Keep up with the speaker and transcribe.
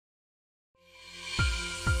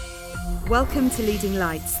Welcome to Leading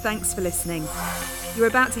Lights. Thanks for listening. You're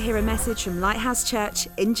about to hear a message from Lighthouse Church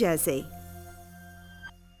in Jersey.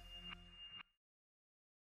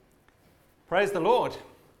 Praise the Lord.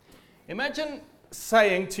 Imagine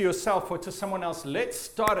saying to yourself or to someone else, let's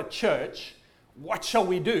start a church. What shall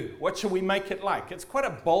we do? What shall we make it like? It's quite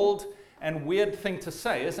a bold and weird thing to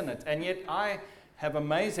say, isn't it? And yet I have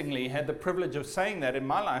amazingly had the privilege of saying that in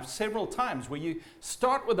my life several times, where you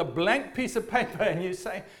start with a blank piece of paper and you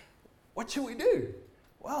say, what should we do?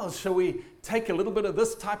 Well, shall we take a little bit of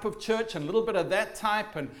this type of church and a little bit of that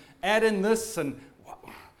type and add in this, and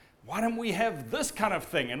why don't we have this kind of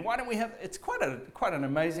thing? And why don't we have, it's quite an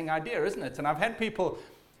amazing idea, isn't it? And I've had people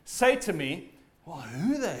say to me, well,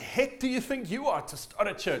 who the heck do you think you are to start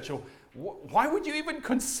a church? Or why would you even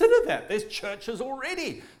consider that? There's churches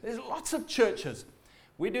already. There's lots of churches.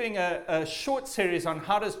 We're doing a short series on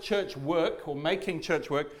how does church work, or making church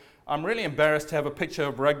work. I'm really embarrassed to have a picture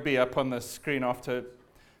of rugby up on the screen after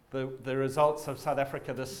the results of South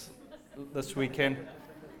Africa this weekend.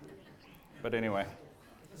 But anyway,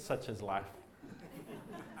 such is life.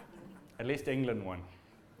 At least England won.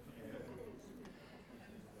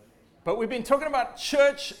 But we've been talking about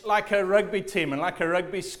church like a rugby team and like a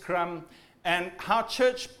rugby scrum, and how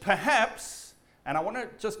church perhaps, and I want to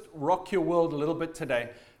just rock your world a little bit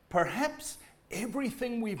today, perhaps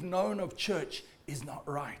everything we've known of church is not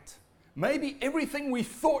right. Maybe everything we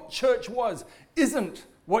thought church was isn't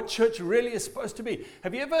what church really is supposed to be.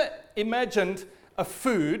 Have you ever imagined a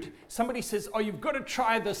food? Somebody says, oh, you've got to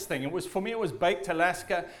try this thing. For me, it was baked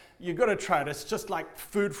Alaska. You've got to try it. It's just like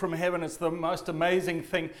food from heaven. It's the most amazing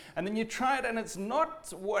thing. And then you try it, and it's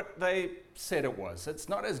not what they said it was. It's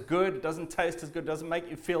not as good. It doesn't taste as good. It doesn't make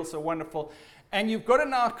you feel so wonderful. And you've got to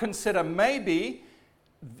now consider, maybe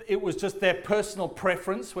it was just their personal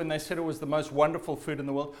preference when they said it was the most wonderful food in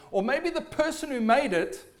the world. Or maybe the person who made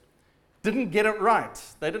it didn't get it right.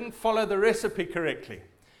 They didn't follow the recipe correctly.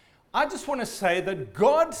 I just want to say that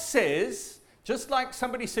God says, just like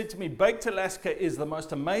somebody said to me, baked Alaska is the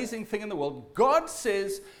most amazing thing in the world. God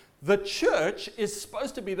says the church is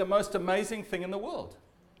supposed to be the most amazing thing in the world.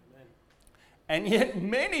 Amen. And yet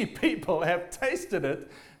many people have tasted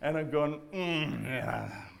it and have gone,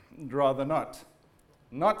 yeah, rather not.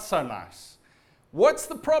 Not so nice. What's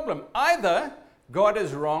the problem? Either God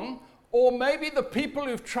is wrong, or maybe the people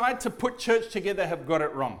who've tried to put church together have got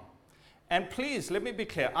it wrong. And please, let me be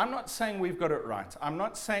clear. I'm not saying we've got it right. I'm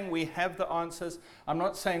not saying we have the answers. I'm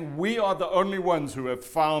not saying we are the only ones who have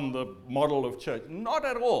found the model of church. Not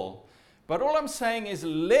at all. But all I'm saying is,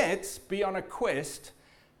 let's be on a quest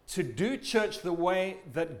to do church the way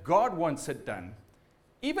that God wants it done.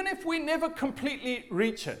 Even if we never completely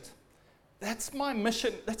reach it. That's my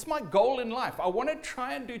mission. That's my goal in life. I want to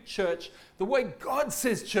try and do church the way God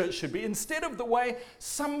says church should be, instead of the way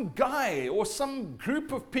some guy or some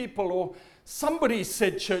group of people or somebody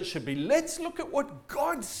said church should be. Let's look at what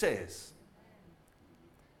God says.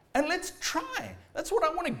 And let's try. That's what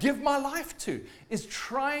I want to give my life to, is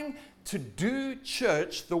trying to do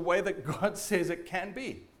church the way that God says it can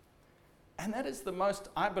be. And that is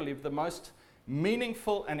I believe, the most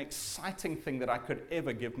meaningful and exciting thing that I could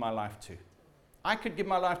ever give my life to. I could give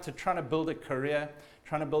my life to trying to build a career,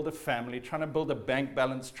 trying to build a family, trying to build a bank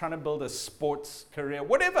balance, trying to build a sports career,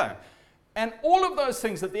 whatever. And all of those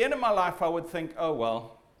things, at the end of my life, I would think, oh,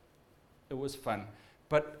 well, it was fun.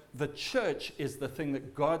 But the church is the thing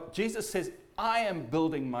that Jesus says, I am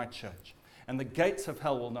building my church, and the gates of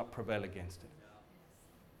hell will not prevail against it.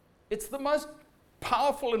 It's the most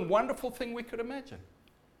powerful and wonderful thing we could imagine.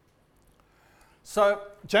 So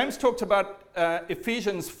James talked about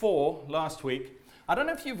Ephesians 4 last week. I don't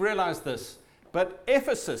know if you've realized this, but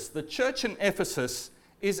Ephesus, the church in Ephesus,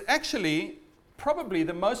 is actually probably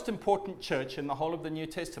the most important church in the whole of the New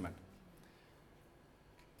Testament.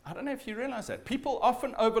 I don't know if you realize that. People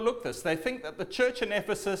often overlook this. They think that the church in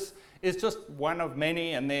Ephesus is just one of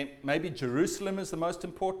many, and then maybe Jerusalem is the most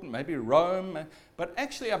important, maybe Rome. But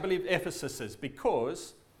actually I believe Ephesus is,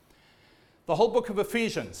 because the whole book of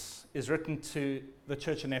Ephesians is written to the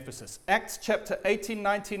church in Ephesus. Acts chapter 18,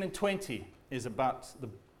 19, and 20 is about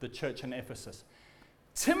the church in Ephesus.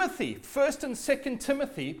 Timothy, 1st and 2nd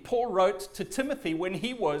Timothy, Paul wrote to Timothy when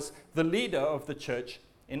he was the leader of the church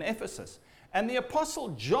in Ephesus. And the Apostle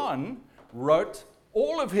John wrote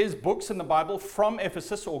all of his books in the Bible from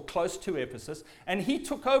Ephesus, or close to Ephesus, and he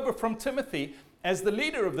took over from Timothy as the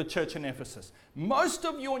leader of the church in Ephesus. Most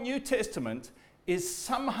of your New Testament is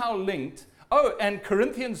somehow linked. Oh, and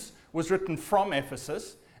Corinthians was written from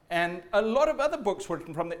Ephesus, and a lot of other books were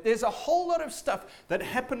written from there. There's a whole lot of stuff that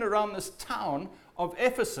happened around this town of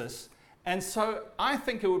Ephesus, and so I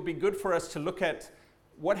think it would be good for us to look at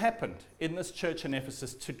what happened in this church in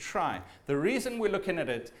Ephesus to try. The reason we're looking at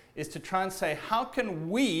it is to try and say, how can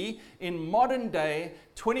we, in modern day,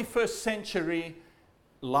 21st century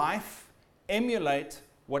life, emulate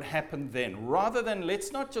what happened then? Rather than,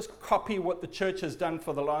 let's not just copy what the church has done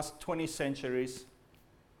for the last 20 centuries.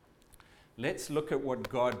 Let's look at what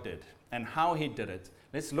God did and how he did it.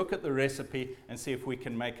 Let's look at the recipe and see if we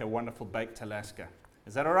can make a wonderful baked Alaska.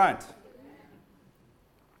 Is that all right?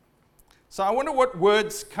 So I wonder what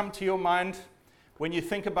words come to your mind when you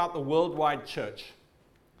think about the worldwide church.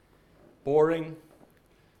 Boring,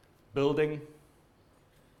 building,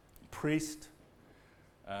 priest,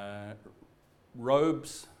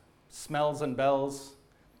 robes, smells and bells,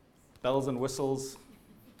 bells and whistles,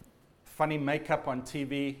 funny makeup on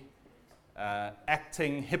TV,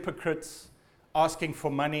 acting, hypocrites, asking for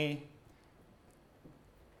money.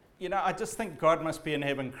 You know, I just think God must be in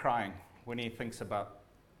heaven crying when he thinks about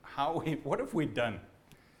what have we done?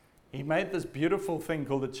 He made this beautiful thing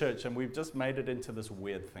called the church, and we've just made it into this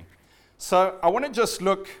weird thing. So I want to just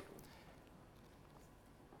look.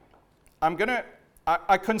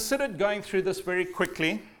 I considered going through this very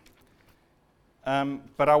quickly,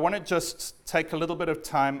 but I want to just take a little bit of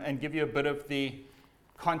time and give you a bit of the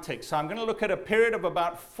context. So I'm going to look at a period of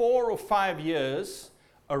about 4 or 5 years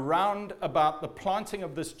around about the planting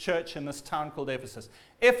of this church in this town called Ephesus.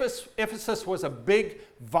 Ephesus was a big,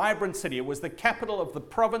 vibrant city. It was the capital of the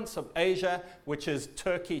province of Asia, which is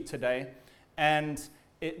Turkey today. And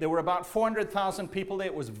there were about 400,000 people there.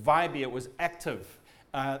 It was vibey. It was active.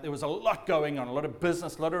 There was a lot going on, a lot of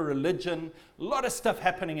business, a lot of religion, a lot of stuff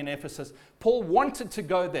happening in Ephesus. Paul wanted to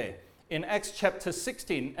go there in Acts chapter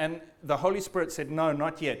 16, and the Holy Spirit said, no,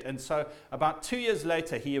 not yet. And so about 2 years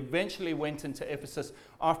later, he eventually went into Ephesus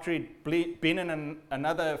after he'd been in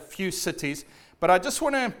another few cities. But I just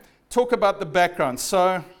want to talk about the background.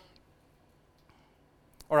 So,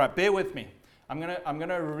 all right, bear with me. I'm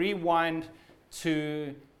gonna rewind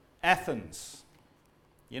to Athens.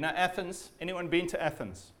 You know Athens? Anyone been to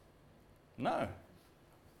Athens? No.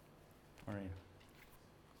 Or are you?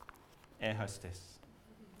 Air hostess.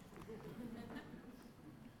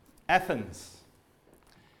 Athens.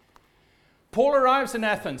 Paul arrives in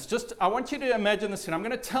Athens. I want you to imagine this scene. I'm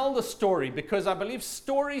going to tell the story because I believe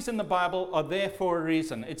stories in the Bible are there for a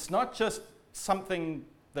reason. It's not just something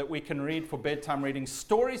that we can read for bedtime reading.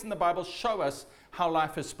 Stories in the Bible show us how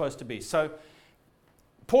life is supposed to be. So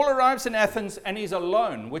Paul arrives in Athens and he's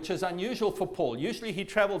alone, which is unusual for Paul. Usually he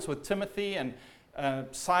travels with Timothy and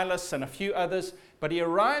Silas and a few others, but he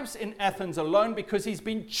arrives in Athens alone because he's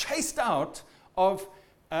been chased out of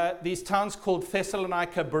these towns called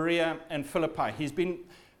Thessalonica, Berea, and Philippi. He's been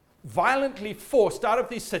violently forced out of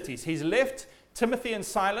these cities. He's left Timothy and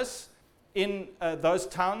Silas in those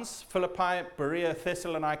towns, Philippi, Berea,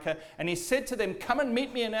 Thessalonica, and he said to them, come and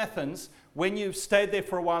meet me in Athens when you've stayed there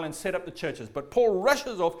for a while and set up the churches. But Paul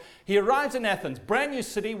rushes off. He arrives in Athens, brand new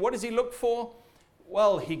city. What does he look for?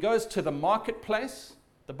 Well, he goes to the marketplace.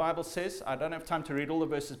 The Bible says, I don't have time to read all the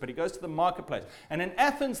verses, but he goes to the marketplace. And in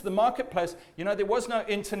Athens, the marketplace, you know, there was no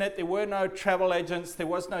internet, there were no travel agents, there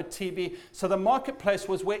was no TV. So the marketplace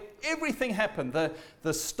was where everything happened.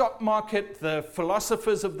 The stock market, the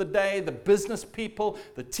philosophers of the day, the business people,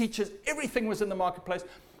 the teachers, everything was in the marketplace.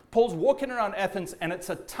 Paul's walking around Athens, and it's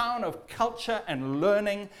a town of culture and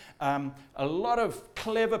learning, a lot of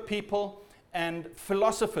clever people and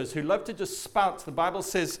philosophers who love to just spout. The Bible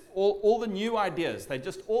says all the new ideas. They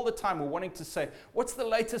just all the time were wanting to say, what's the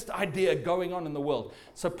latest idea going on in the world?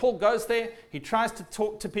 So Paul goes there. He tries to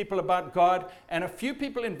talk to people about God. And a few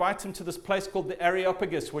people invite him to this place called the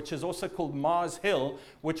Areopagus, which is also called Mars Hill,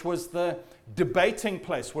 which was the debating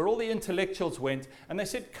place where all the intellectuals went. And they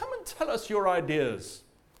said, come and tell us your ideas.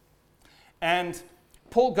 And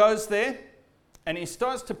Paul goes there and he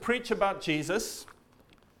starts to preach about Jesus.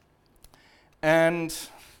 And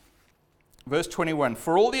verse 21,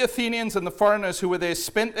 for all the Athenians and the foreigners who were there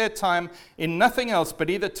spent their time in nothing else but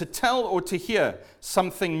either to tell or to hear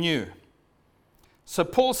something new. So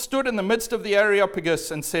Paul stood in the midst of the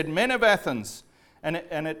Areopagus and said, men of Athens, and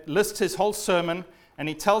it lists his whole sermon, and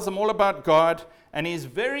he tells them all about God, and he's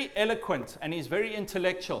very eloquent, and he's very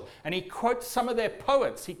intellectual, and he quotes some of their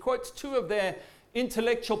poets. He quotes 2 of their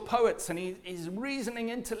intellectual poets, and he's reasoning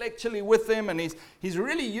intellectually with them, and he's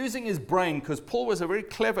really using his brain, because Paul was a very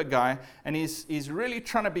clever guy, and he's really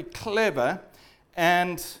trying to be clever.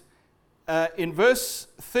 And in verse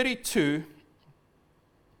 32,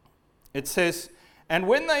 it says, and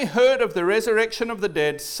when they heard of the resurrection of the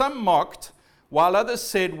dead, some mocked, while others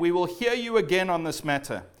said, we will hear you again on this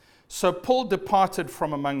matter. So Paul departed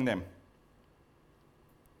from among them.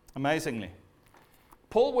 Amazingly,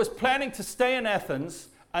 Paul was planning to stay in Athens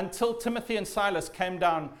until Timothy and Silas came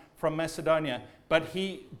down from Macedonia. But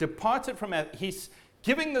he departed from it. He's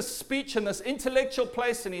giving this speech in this intellectual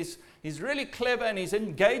place, and he's really clever, and he's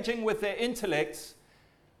engaging with their intellects.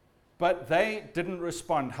 But they didn't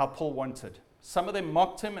respond how Paul wanted. Some of them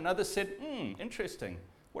mocked him, and others said, interesting.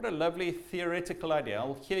 What a lovely theoretical idea.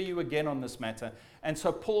 I'll hear you again on this matter. And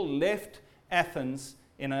so Paul left Athens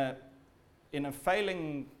in a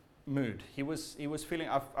failing mood. He was feeling,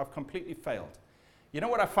 I've completely failed. You know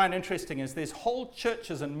what I find interesting is there's whole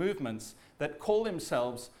churches and movements that call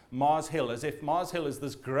themselves Mars Hill, as if Mars Hill is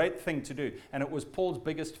this great thing to do. And it was Paul's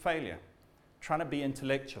biggest failure, trying to be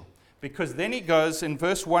intellectual. Because then he goes, in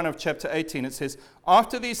verse 1 of chapter 18, it says,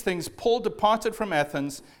 after these things, Paul departed from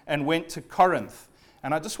Athens and went to Corinth.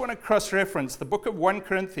 And I just want to cross-reference the book of 1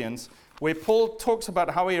 Corinthians, where Paul talks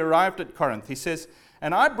about how he arrived at Corinth. He says,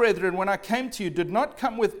 and I, brethren, when I came to you, did not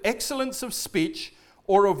come with excellence of speech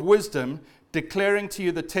or of wisdom, declaring to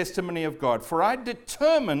you the testimony of God. For I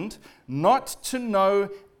determined not to know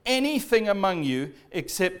anything among you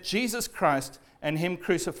except Jesus Christ and him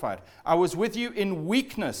crucified. I was with you in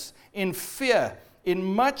weakness, in fear, in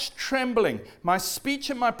much trembling. My speech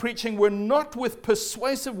and my preaching were not with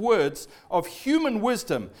persuasive words of human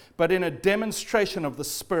wisdom, but in a demonstration of the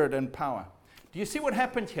Spirit and power. Do you see what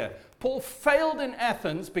happened here? Paul failed in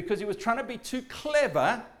Athens because he was trying to be too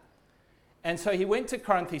clever. And so he went to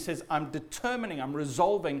Corinth. He says, I'm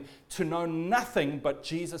resolving to know nothing but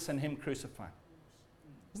Jesus and him crucified.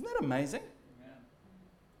 Isn't that amazing? Yeah.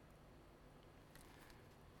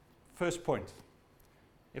 First point.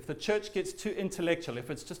 If the church gets too intellectual, if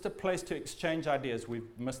it's just a place to exchange ideas, we've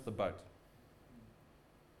missed the boat.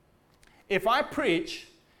 If I preach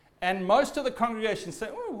and most of the congregation say,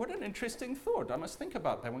 oh, what an interesting thought. I must think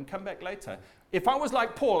about that and come back later. If I was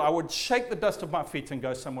like Paul, I would shake the dust of my feet and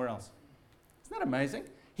go somewhere else. Isn't that amazing?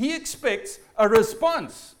 He expects a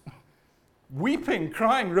response. Weeping,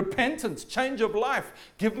 crying, repentance, change of life.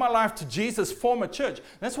 Give my life to Jesus, form a church.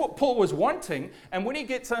 That's what Paul was wanting. And when he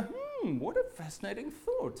gets what a fascinating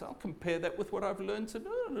thought. I'll compare that with what I've learned to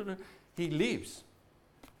do. He leaves.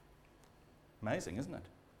 Amazing, isn't it?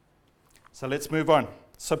 So let's move on.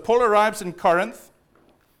 So Paul arrives in Corinth.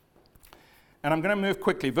 And I'm going to move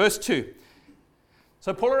quickly. Verse 2.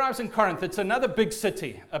 So Paul arrives in Corinth. It's another big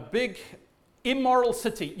city. A big immoral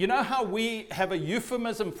city. You know how we have a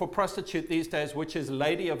euphemism for prostitute these days, which is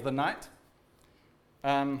lady of the night?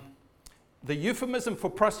 The euphemism for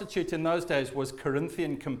prostitute in those days was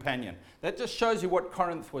Corinthian companion. That just shows you what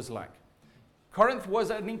Corinth was like. Corinth was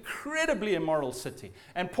an incredibly immoral city.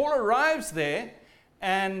 And Paul arrives there,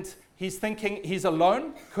 and he's thinking he's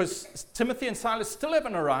alone, because Timothy and Silas still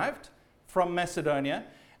haven't arrived from Macedonia.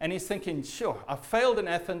 And he's thinking, sure, I failed in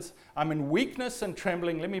Athens. I'm in weakness and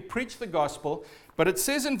trembling. Let me preach the gospel. But it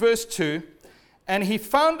says in verse 2, and he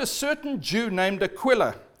found a certain Jew named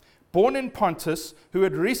Aquila, born in Pontus, who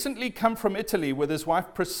had recently come from Italy with his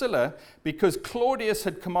wife Priscilla, because Claudius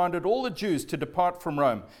had commanded all the Jews to depart from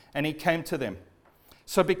Rome, and he came to them.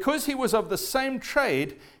 So because he was of the same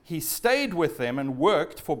trade, he stayed with them and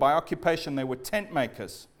worked, for by occupation they were tent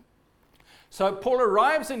makers. So Paul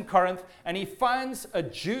arrives in Corinth, and he finds a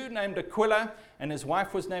Jew named Aquila, and his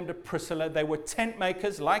wife was named Priscilla. They were tent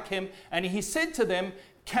makers like him, and he said to them,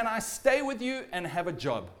 can I stay with you and have a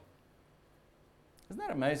job? Isn't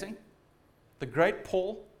that amazing? The great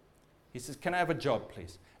Paul, he says, can I have a job,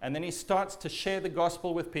 please? And then he starts to share the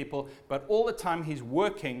gospel with people, but all the time he's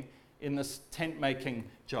working in this tent-making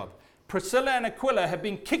job. Priscilla and Aquila have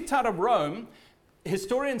been kicked out of Rome.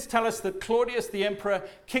 Historians tell us that Claudius the emperor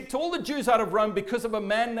kicked all the Jews out of Rome because of a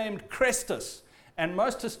man named Chrestus. And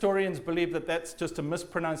most historians believe that that's just a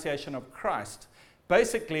mispronunciation of Christ.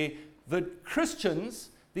 Basically, the Christians,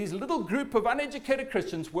 these little group of uneducated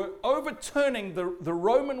Christians, were overturning the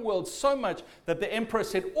Roman world so much that the emperor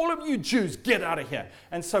said, all of you Jews, get out of here.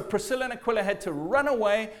 And so Priscilla and Aquila had to run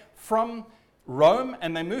away from Rome,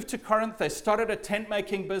 and they moved to Corinth. They started a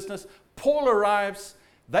tent-making business. Paul arrives.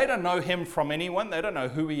 They don't know him from anyone. They don't know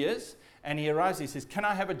who he is. And he arrives. He says, can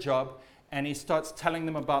I have a job? And he starts telling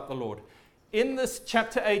them about the Lord. In this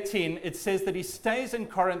chapter 18, it says that he stays in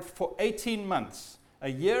Corinth for 18 months, a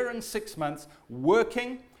year and 6 months,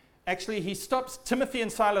 working. Actually, he stops. Timothy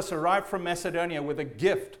and Silas arrived from Macedonia with a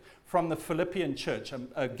gift from the Philippian church,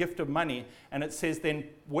 a gift of money. And it says then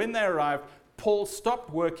when they arrived, Paul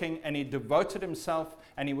stopped working and he devoted himself,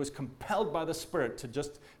 and he was compelled by the Spirit to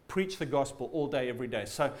just preach the gospel all day, every day.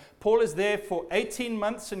 So Paul is there for 18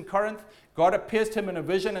 months in Corinth. God appears to him in a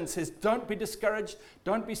vision and says, don't be discouraged.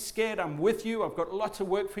 Don't be scared. I'm with you. I've got lots of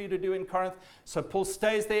work for you to do in Corinth. So Paul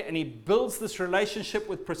stays there, and he builds this relationship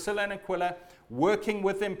with Priscilla and Aquila, working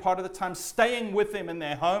with them part of the time, staying with them in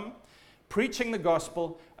their home, preaching the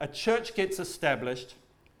gospel. A church gets established.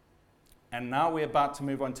 And now we're about to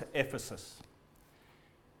move on to Ephesus.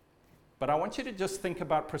 But I want you to just think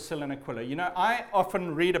about Priscilla and Aquila. You know, I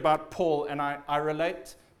often read about Paul, and I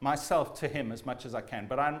relate myself to him as much as I can.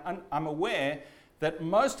 But I'm aware that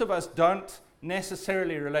most of us don't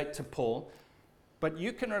necessarily relate to Paul, but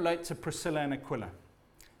you can relate to Priscilla and Aquila.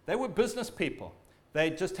 They were business people.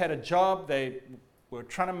 They just had a job. They were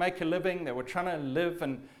trying to make a living. They were trying to live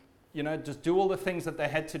and, you know, just do all the things that they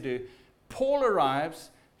had to do. Paul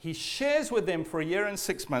arrives. He shares with them for a year and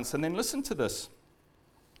 6 months. And then listen to this.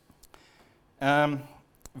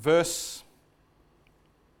 Verse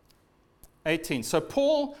 18. So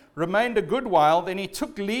Paul remained a good while. Then he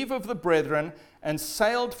took leave of the brethren and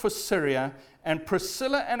sailed for Syria. And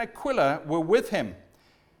Priscilla and Aquila were with him.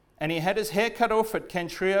 And he had his hair cut off at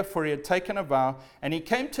Cenchrea, for he had taken a vow. And he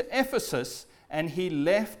came to Ephesus, and he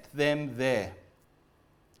left them there.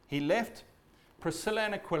 He left Priscilla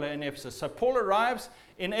and Aquila in Ephesus. So Paul arrives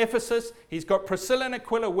in Ephesus. He's got Priscilla and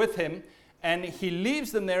Aquila with him, and he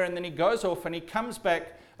leaves them there, and then he goes off, and he comes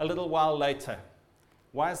back a little while later.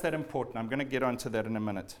 Why is that important? I'm going to get onto that in a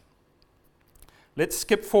minute. Let's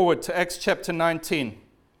skip forward to Acts chapter 19.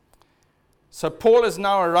 So Paul has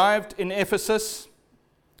now arrived in Ephesus,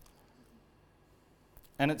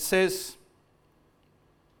 and it says,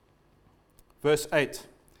 verse 8,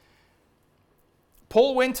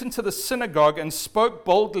 Paul went into the synagogue and spoke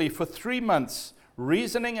boldly for 3 months,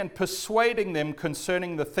 reasoning and persuading them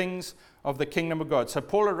concerning the things of the kingdom of God. So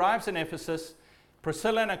Paul arrives in Ephesus.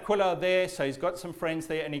 Priscilla and Aquila are there, so he's got some friends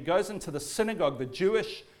there, and he goes into the synagogue, the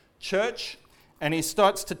Jewish church, and he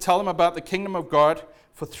starts to tell them about the kingdom of God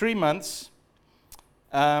for 3 months.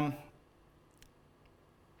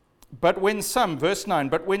 But when some, verse 9,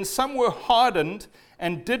 but when some were hardened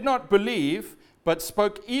and did not believe, but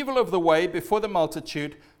spoke evil of the way before the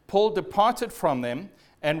multitude, Paul departed from them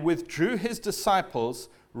and withdrew his disciples,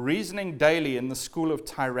 reasoning daily in the school of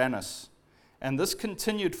Tyrannus. And this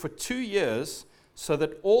continued for 2 years, so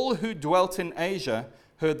that all who dwelt in Asia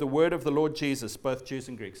heard the word of the Lord Jesus, both Jews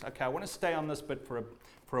and Greeks. Okay, I want to stay on this bit for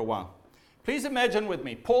a while. Please imagine with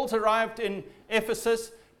me, Paul's arrived in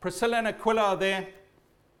Ephesus, Priscilla and Aquila are there.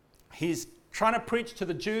 He's trying to preach to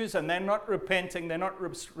the Jews, and they're not repenting, they're not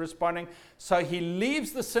responding. So he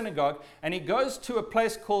leaves the synagogue, and he goes to a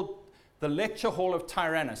place called the lecture hall of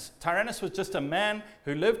Tyrannus. Tyrannus was just a man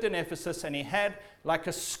who lived in Ephesus, and he had like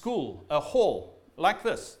a school, a hall, like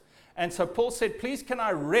this. And so Paul said, please can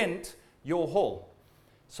I rent your hall?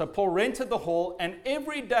 So Paul rented the hall, and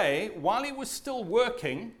every day, while he was still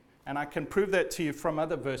working, and I can prove that to you from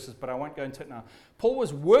other verses, but I won't go into it now. Paul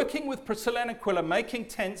was working with Priscilla and Aquila, making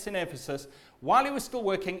tents in Ephesus. While he was still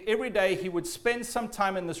working, every day he would spend some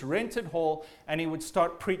time in this rented hall, and he would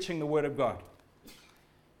start preaching the word of God.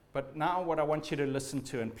 But now what I want you to listen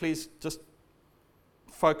to, and please just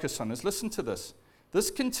focus on, is listen to this.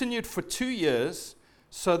 This continued for 2 years,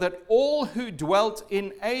 so that all who dwelt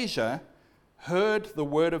in Asia heard the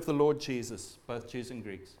word of the Lord Jesus, both Jews and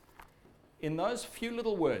Greeks. In those few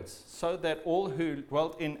little words, so that all who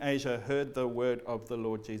dwelt in Asia heard the word of the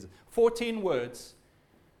Lord Jesus. 14 words.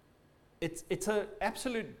 It's an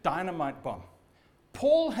absolute dynamite bomb.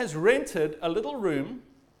 Paul has rented a little room.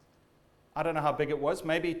 I don't know how big it was.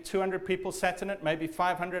 Maybe 200 people sat in it, maybe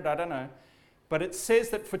 500, I don't know. But it says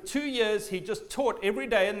that for 2 years he just taught every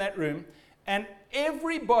day in that room, and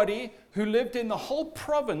everybody who lived in the whole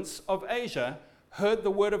province of Asia heard the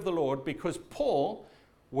word of the Lord, because Paul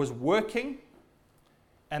was working,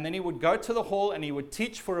 and then he would go to the hall and he would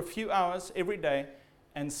teach for a few hours every day,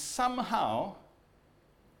 and somehow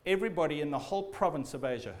everybody in the whole province of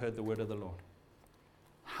Asia heard the word of the Lord.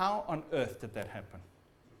 How on earth did that happen?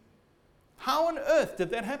 How on earth did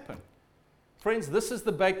that happen? Friends, this is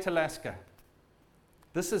the baked Alaska.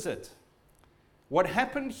 This is it. What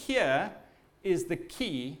happened here is the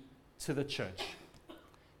key to the church.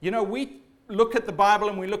 You know, we look at the Bible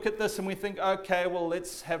and we look at this and we think, okay, well,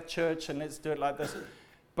 let's have church and let's do it like this.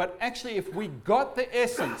 But actually, if we got the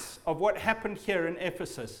essence of what happened here in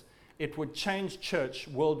Ephesus, it would change church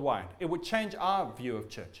worldwide. It would change our view of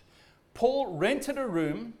church. Paul rented a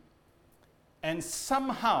room, and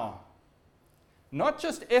somehow, not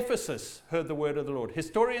just Ephesus heard the word of the Lord.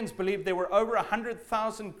 Historians believe there were over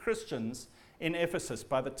 100,000 Christians in Ephesus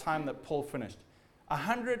by the time that Paul finished.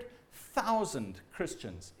 100,000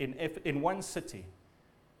 Christians in one city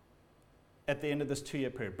at the end of this 2-year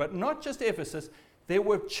period. But not just Ephesus, there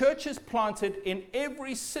were churches planted in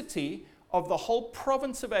every city of the whole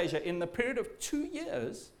province of Asia in the period of 2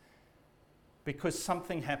 years, because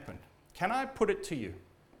something happened. Can I put it to you?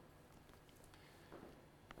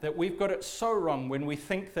 that we've got it so wrong when we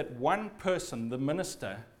think that one person, the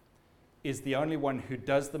minister, is the only one who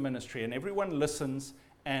does the ministry and everyone listens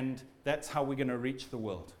and that's how we're going to reach the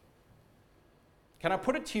world. Can I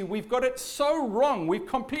put it to you? We've got it so wrong. We've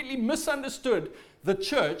completely misunderstood the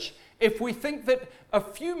church if we think that a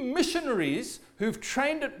few missionaries who've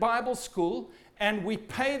trained at Bible school and we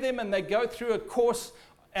pay them and they go through a course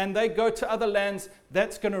and they go to other lands,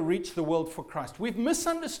 that's going to reach the world for Christ. We've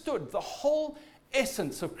misunderstood the whole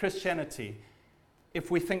essence of Christianity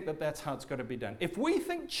if we think that that's how it's got to be done. If we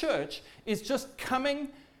think church is just coming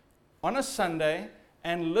on a Sunday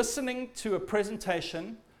and listening to a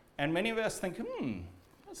presentation, and many of us think,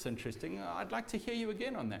 that's interesting. I'd like to hear you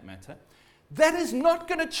again on that matter. That is not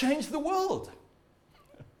going to change the world.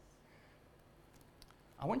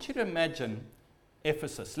 I want you to imagine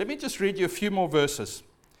Ephesus. Let me just read you a few more verses.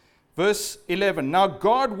 Verse 11. Now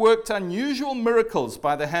God worked unusual miracles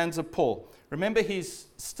by the hands of Paul. Remember, he's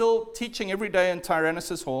still teaching every day in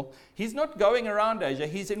Tyrannus' hall. He's not going around Asia.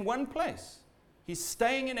 He's in one place. He's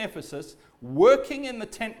staying in Ephesus, working in the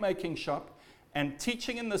tent-making shop, and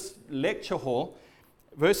teaching in this lecture hall.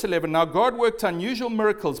 Verse 11, now God worked unusual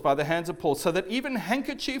miracles by the hands of Paul, so that even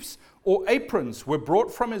handkerchiefs or aprons were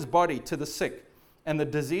brought from his body to the sick, and the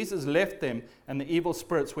diseases left them, and the evil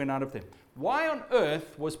spirits went out of them. Why on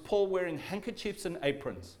earth was Paul wearing handkerchiefs and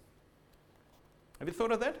aprons? Have you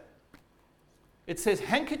thought of that? It says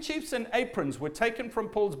handkerchiefs and aprons were taken from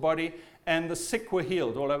Paul's body, and the sick were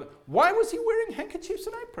healed all over. Why was he wearing handkerchiefs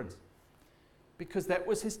and aprons? Because that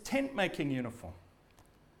was his tent-making uniform.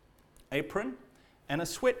 Apron and a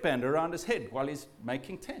sweatband around his head while he's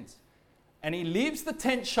making tents. And he leaves the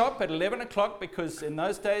tent shop at 11 o'clock because in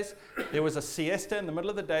those days there was a siesta in the middle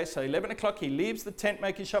of the day. So 11 o'clock he leaves the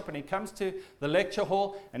tent-making shop and he comes to the lecture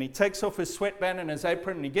hall and he takes off his sweatband and his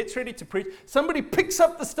apron and he gets ready to preach. Somebody picks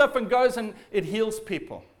up the stuff and goes and it heals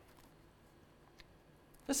people.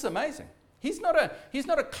 This is amazing. He's not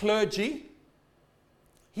a clergy.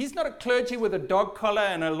 He's not a clergy with a dog collar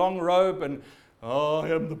and a long robe and, I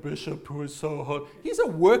am the bishop who is so hot. He's a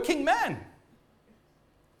working man.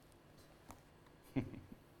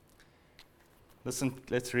 Listen,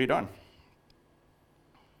 let's read on.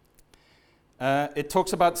 It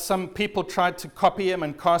talks about some people tried to copy him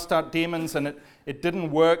and cast out demons and it didn't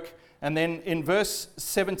work. And then in verse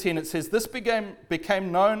 17 it says, this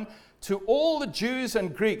became known to all the Jews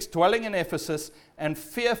and Greeks dwelling in Ephesus, and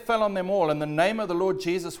fear fell on them all, and the name of the Lord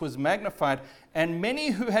Jesus was magnified. And many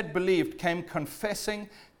who had believed came confessing,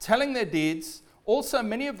 telling their deeds. Also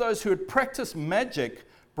many of those who had practiced magic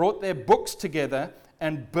brought their books together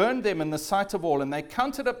and burned them in the sight of all. And they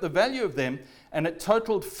counted up the value of them, and it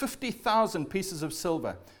totaled 50,000 pieces of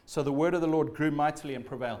silver. So the word of the Lord grew mightily and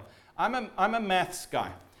prevailed. I'm a maths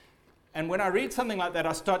guy. And when I read something like that,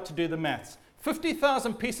 I start to do the maths.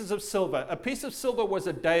 50,000 pieces of silver. A piece of silver was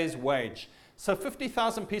a day's wage. So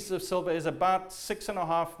 50,000 pieces of silver is about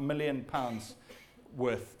 £6.5 million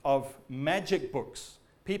worth of magic books.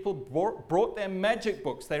 People brought their magic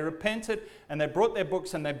books. They repented and they brought their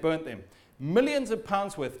books and they burnt them. Millions of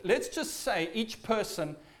pounds worth. Let's just say each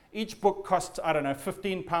book cost,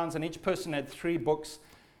 £15 and each person had 3 books.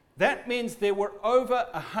 That means there were over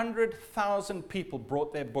 100,000 people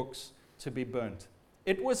brought their books to be burnt.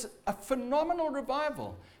 It was a phenomenal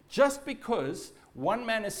revival just because one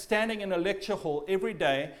man is standing in a lecture hall every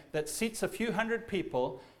day that seats a few hundred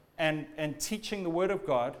people and teaching the Word of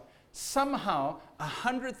God. Somehow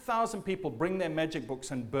 100,000 people bring their magic books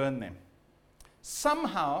and burn them.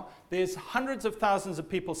 Somehow there's hundreds of thousands of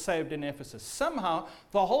people saved in Ephesus. Somehow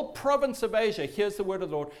the whole province of Asia hears the word of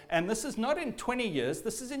the Lord. And this is not in 20 years,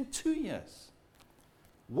 this is in 2 years.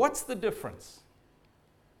 What's the difference?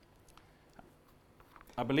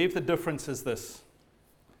 I believe the difference is this.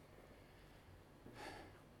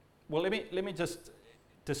 Well, let me just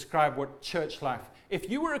describe what church life. If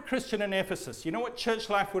you were a Christian in Ephesus, you know what church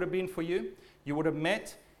life would have been for you? You would have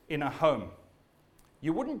met in a home.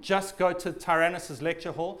 You wouldn't just go to Tyrannus'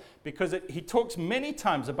 lecture hall because he talks many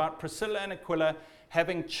times about Priscilla and Aquila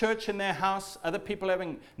having church in their house, other people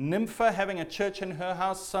having Nympha having a church in her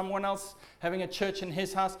house, someone else having a church in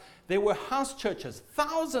his house. There were house churches,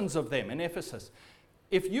 thousands of them in Ephesus.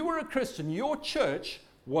 If you were a Christian, your church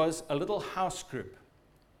was a little house group.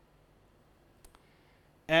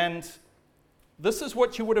 And this is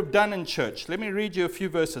what you would have done in church. Let me read you a few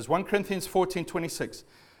verses. 1 Corinthians 14:26.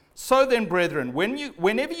 So then, brethren,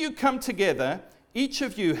 whenever you come together, each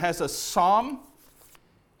of you has a psalm,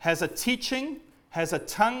 has a teaching, has a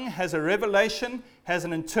tongue, has a revelation, has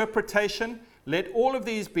an interpretation. Let all of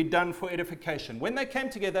these be done for edification. When they came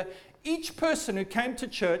together, each person who came to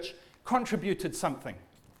church contributed something.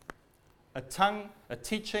 a tongue, a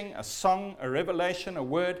teaching, a song, a revelation, a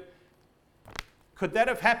word. Could that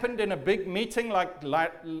have happened in a big meeting like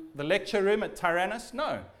the lecture room at Tyrannus?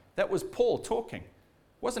 No, that was Paul talking.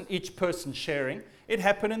 It wasn't each person sharing. It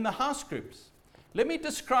happened in the house groups. Let me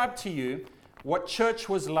describe to you what church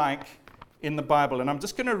was like in the Bible. And I'm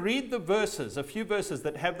just going to read the verses, a few verses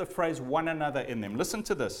that have the phrase one another in them. Listen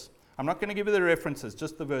to this. I'm not going to give you the references,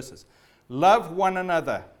 just the verses. Love one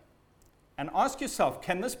another. And ask yourself,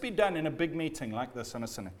 can this be done in a big meeting like this on a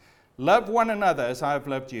Sunday? Love one another as I have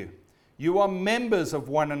loved you. You are members of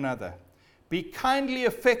one another. Be kindly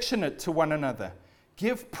affectionate to one another.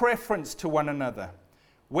 Give preference to one another.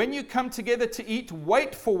 When you come together to eat,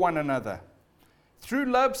 wait for one another. Through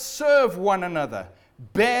love, serve one another.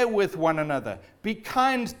 Bear with one another. Be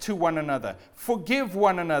kind to one another. Forgive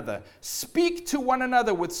one another. Speak to one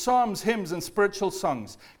another with psalms, hymns, and spiritual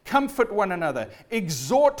songs. Comfort one another.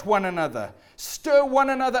 Exhort one another. Stir one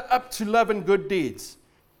another up to love and good deeds.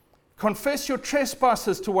 Confess your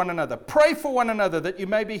trespasses to one another. Pray for one another that you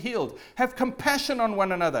may be healed. Have compassion on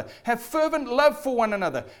one another. Have fervent love for one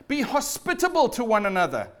another. Be hospitable to one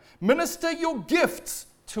another. Minister your gifts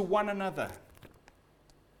to one another.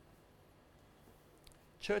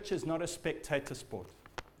 Church is not a spectator sport.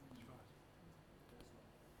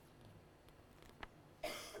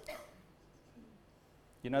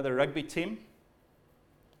 You know the rugby team?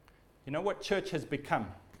 You know what church has become?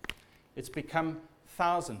 It's become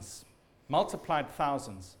thousands, multiplied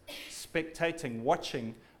thousands, spectating,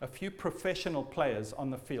 watching a few professional players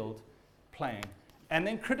on the field playing, and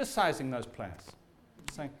then criticizing those players.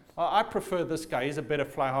 Saying, oh, I prefer this guy, he's a better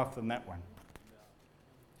fly half than that one.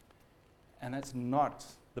 And that's not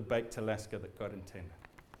the baked Alaska that God intended.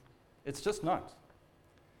 It's just not.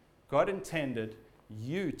 God intended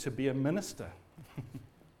you to be a minister.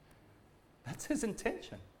 That's his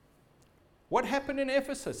intention. What happened in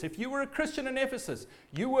Ephesus? If you were a Christian in Ephesus,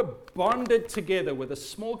 you were bonded together with a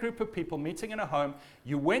small group of people meeting in a home.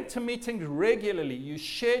 You went to meetings regularly. You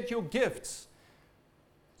shared your gifts.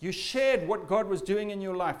 You shared what God was doing in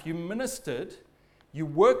your life. You ministered. You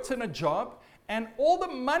worked in a job. And all the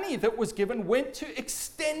money that was given went to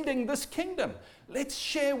extending this kingdom. Let's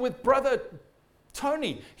share with brother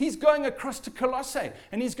Tony. He's going across to Colossae,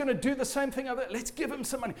 and he's going to do the same thing over there. Let's give him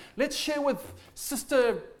some money. Let's share with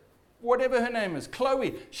sister, whatever her name is,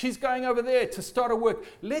 Chloe. She's going over there to start a work.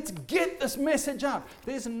 Let's get this message out.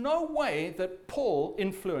 There's no way that Paul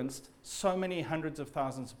influenced so many hundreds of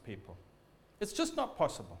thousands of people. It's just not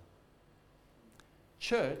possible.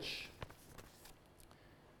 Church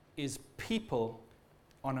is people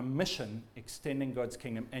on a mission extending God's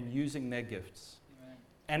kingdom and using their gifts. Amen.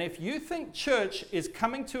 And if you think church is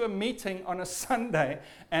coming to a meeting on a Sunday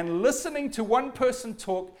and listening to one person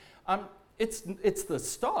talk, it's the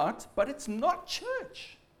start, but it's not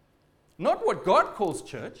church. Not what God calls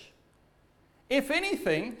church. If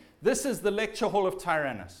anything, this is the lecture hall of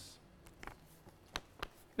Tyrannus.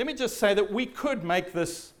 Let me just say that we could make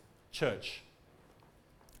this church.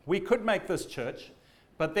 We could make this church.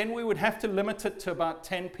 But then we would have to limit it to about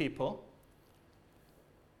 10 people.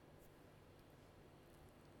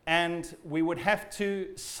 And we would have to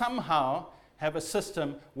somehow have a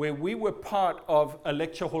system where we were part of a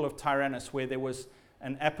lecture hall of Tyrannus, where there was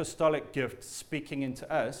an apostolic gift speaking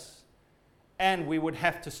into us. And we would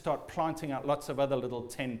have to start planting out lots of other little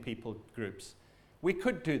 10 people groups. We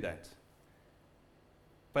could do that.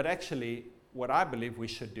 But actually, what I believe we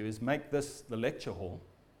should do is make this the lecture hall.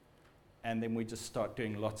 And then we just start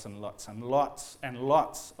doing lots and lots and lots and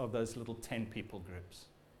lots of those little 10 people groups.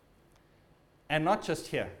 And not just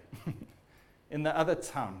here, in the other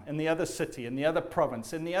town, in the other city, in the other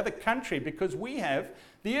province, in the other country, because we have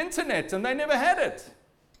the internet and they never had it.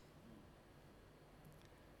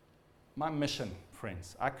 My mission,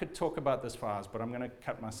 friends, I could talk about this for hours, but I'm going to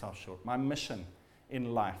cut myself short. My mission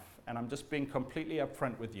in life, and I'm just being completely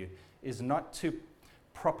upfront with you, is not to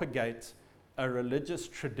propagate a religious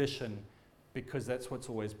tradition because that's what's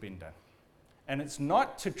always been done. And it's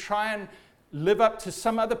not to try and live up to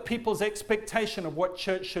some other people's expectation of what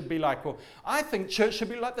church should be like. Or I think church should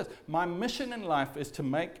be like this. My mission in life is to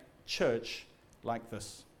make church like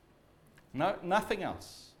this. No, nothing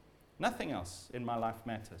else. Nothing else in my life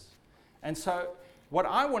matters. And so what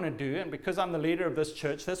I want to do, and because I'm the leader of this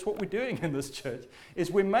church, that's what we're doing in this church,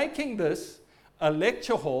 is we're making this a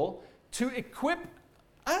lecture hall to equip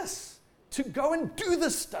us to go and do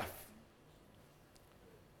this stuff.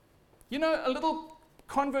 You know, a little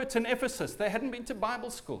convert in Ephesus, they hadn't been to Bible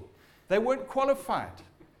school. They weren't qualified.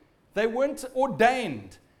 They weren't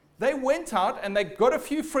ordained. They went out and they got a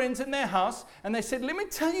few friends in their house and they said, let me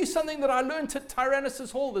tell you something that I learned at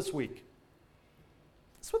Tyrannus' Hall this week.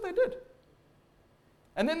 That's what they did.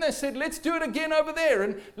 And then they said, let's do it again over there,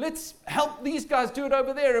 and let's help these guys do it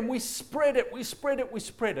over there. And we spread it, we spread it, we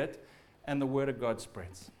spread it, and the Word of God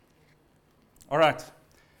spreads. All right,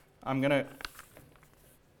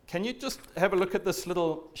 can you just have a look at this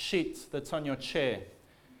little sheet that's on your chair?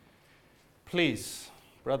 Please,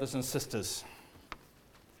 brothers and sisters.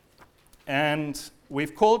 And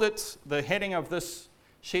we've called it, the heading of this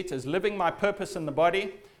sheet is Living My Purpose in the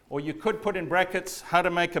Body, or you could put in brackets, How to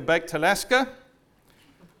Make a Baked Alaska.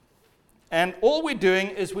 And all we're doing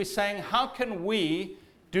is we're saying, how can we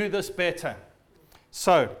do this better?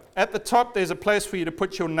 So, at the top, there's a place for you to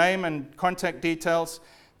put your name and contact details.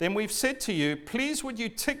 Then we've said to you, please would you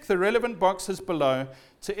tick the relevant boxes below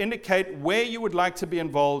to indicate where you would like to be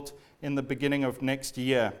involved in the beginning of next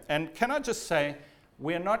year. And can I just say,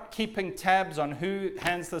 we're not keeping tabs on who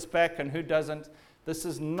hands this back and who doesn't. This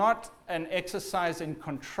is not an exercise in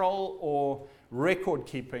control or record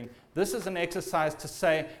keeping. This is an exercise to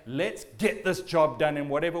say, let's get this job done in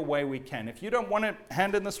whatever way we can. If you don't want to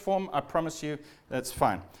hand in this form, I promise you that's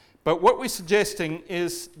fine. But what we're suggesting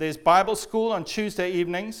is there's Bible school on Tuesday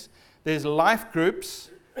evenings. There's life groups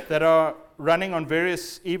that are running on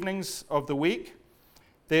various evenings of the week.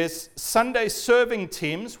 There's Sunday serving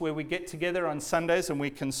teams where we get together on Sundays and we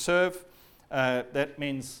can serve. That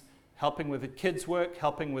means helping with the kids' work,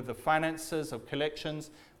 helping with the finances of collections,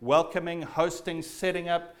 welcoming, hosting, setting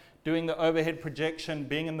up, doing the overhead projection,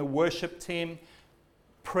 being in the worship team,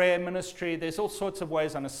 prayer ministry. There's all sorts of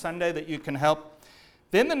ways on a Sunday that you can help.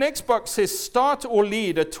 Then the next box says start or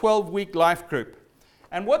lead a 12-week life group.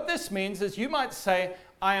 And what this means is you might say,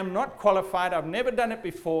 I am not qualified, I've never done it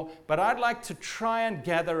before, but I'd like to try and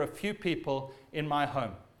gather a few people in my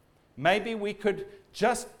home. Maybe we could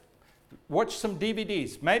just watch some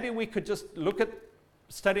DVDs. Maybe we could just look at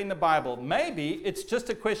studying the Bible. Maybe it's just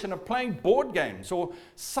a question of playing board games or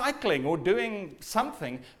cycling or doing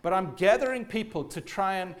something, but I'm gathering people to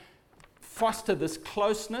try and foster this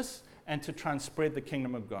closeness and to try and spread the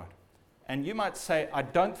kingdom of God. And you might say, I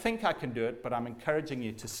don't think I can do it, but I'm encouraging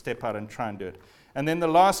you to step out and try and do it. And then the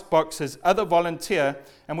last box is other volunteer,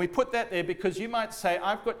 and we put that there because you might say,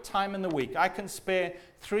 I've got time in the week. I can spare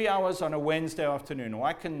 3 hours on a Wednesday afternoon, or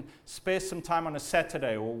I can spare some time on a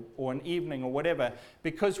Saturday or an evening or whatever,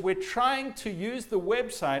 because we're trying to use the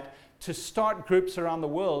website to start groups around the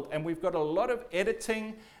world, and we've got a lot of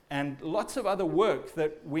editing and lots of other work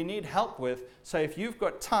that we need help with. So if you've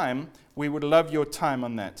got time, we would love your time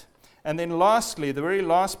on that. And then lastly, the very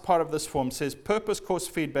last part of this form says purpose course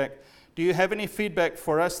feedback. Do you have any feedback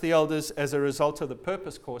for us, the elders, as a result of the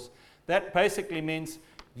purpose course? That basically means,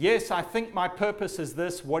 yes, I think my purpose is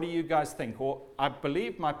this. What do you guys think? Or I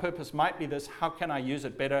believe my purpose might be this. How can I use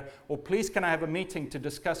it better? Or please, can I have a meeting to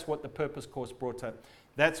discuss what the purpose course brought up?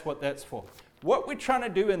 That's what that's for. What we're trying to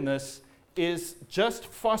do in this is just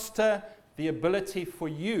foster the ability for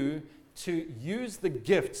you to use the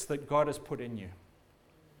gifts that God has put in you.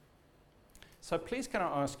 So please, can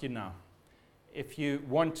I ask you now, if you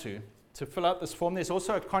want to fill out this form. There's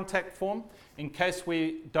also a contact form in case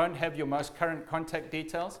we don't have your most current contact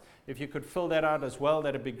details. If you could fill that out as well,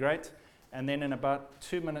 that'd be great. And then in about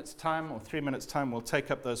 2 minutes' time or 3 minutes' time, we'll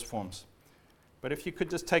take up those forms. But if you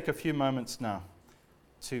could just take a few moments now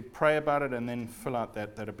to pray about it and then fill out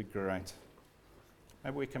that'd be great.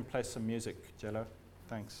 Maybe we can play some music, Jello.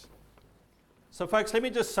 Thanks. So folks, let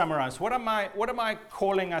me just summarize. What am I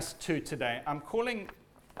calling us to today? I'm calling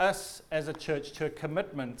us as a church to a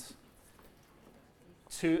commitment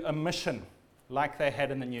to a mission like they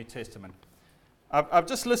had in the New Testament. I've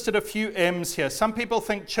just listed a few M's here. Some people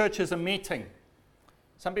think church is a meeting.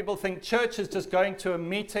 Some people think church is just going to a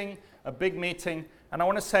meeting, a big meeting. And I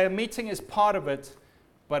want to say a meeting is part of it,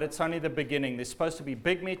 but it's only the beginning. There's supposed to be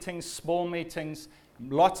big meetings, small meetings,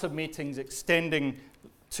 lots of meetings extending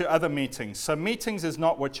to other meetings. So meetings is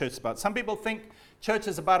not what church is about. Some people think church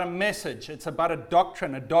is about a message. It's about a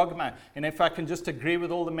doctrine, a dogma. And if I can just agree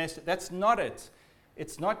with all the message, that's not it.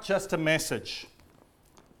 It's not just a message.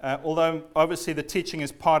 Although obviously the teaching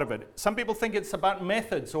is part of it. Some people think it's about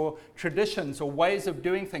methods or traditions or ways of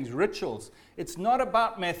doing things, rituals. It's not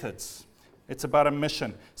about methods. It's about a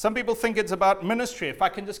mission. Some people think it's about ministry. If I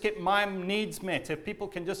can just get my needs met, if people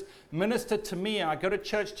can just minister to me, I go to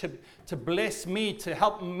church to bless me, to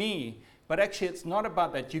help me. But actually it's not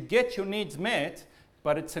about that. You get your needs met,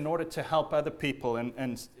 but it's in order to help other people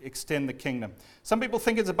and extend the kingdom. Some people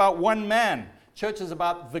think it's about one man. Church is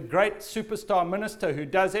about the great superstar minister who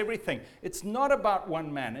does everything. It's not about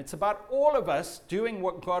one man. It's about all of us doing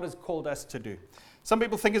what God has called us to do. Some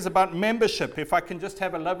people think it's about membership. If I can just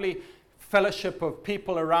have a lovely fellowship of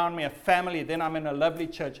people around me, a family, then I'm in a lovely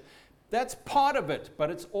church. That's part of it, but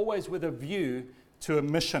it's always with a view to a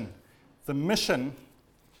mission. The mission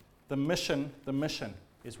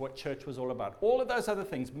is what church was all about. All of those other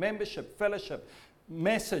things, membership, fellowship,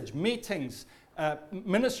 message, meetings,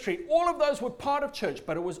 ministry, all of those were part of church,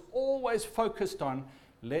 but it was always focused on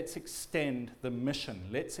let's extend the mission.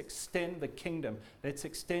 Let's extend the kingdom. Let's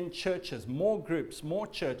extend churches, more groups, more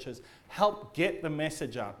churches, help get the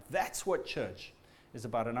message out. That's what church is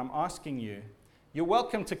about. And I'm asking you, you're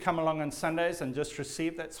welcome to come along on Sundays and just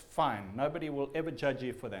receive. That's fine. Nobody will ever judge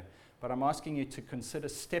you for that. But I'm asking you to consider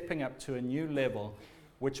stepping up to a new level,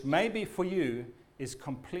 which maybe for you is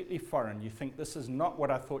completely foreign. You think this is not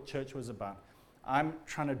what I thought church was about. I'm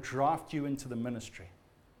trying to draft you into the ministry.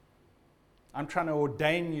 I'm trying to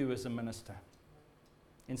ordain you as a minister.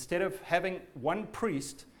 Instead of having one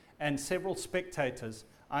priest and several spectators,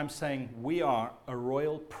 I'm saying we are a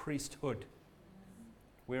royal priesthood.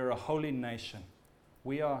 We're a holy nation.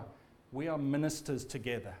 We are ministers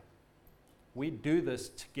together. We do this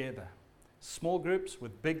together. Small groups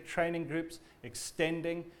with big training groups,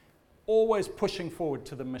 extending, always pushing forward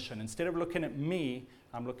to the mission. Instead of looking at me,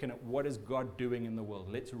 I'm looking at what is God doing in the world.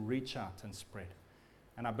 Let's reach out and spread.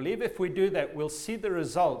 And I believe if we do that, we'll see the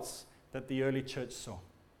results that the early church saw.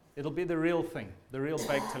 It'll be the real thing, the real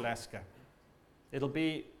baked Alaska. It'll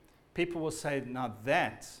be, people will say, now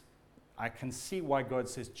that, I can see why God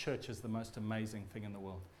says church is the most amazing thing in the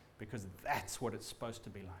world, because that's what it's supposed to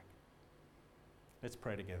be like. Let's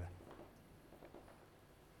pray together.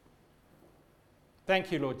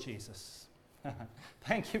 Thank you, Lord Jesus.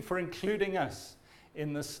 Thank you for including us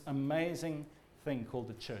in this amazing thing called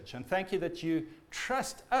the church. And thank you that you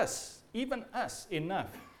trust us, even us, enough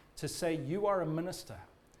to say you are a minister.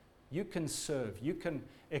 You can serve. You can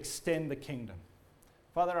extend the kingdom.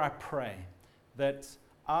 Father, I pray that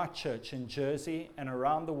our church in Jersey and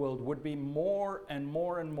around the world would be more and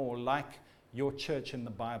more and more like your church in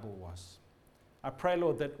the Bible was. I pray,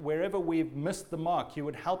 Lord, that wherever we've missed the mark, you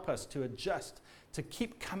would help us to adjust, to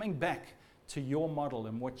keep coming back to your model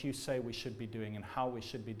and what you say we should be doing and how we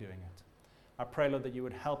should be doing it. I pray, Lord, that you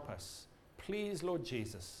would help us. Please, Lord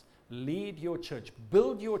Jesus, lead your church,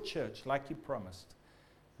 build your church like you promised.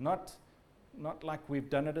 Not like we've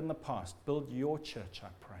done it in the past. Build your church, I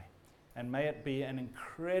pray. And may it be an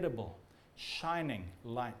incredible, shining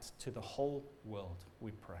light to the whole world,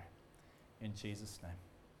 we pray. In Jesus' name.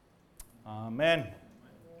 Amen.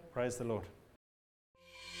 Praise the Lord.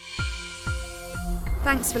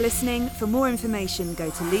 Thanks for listening. For more information, go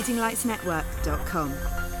to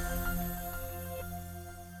leadinglightsnetwork.com.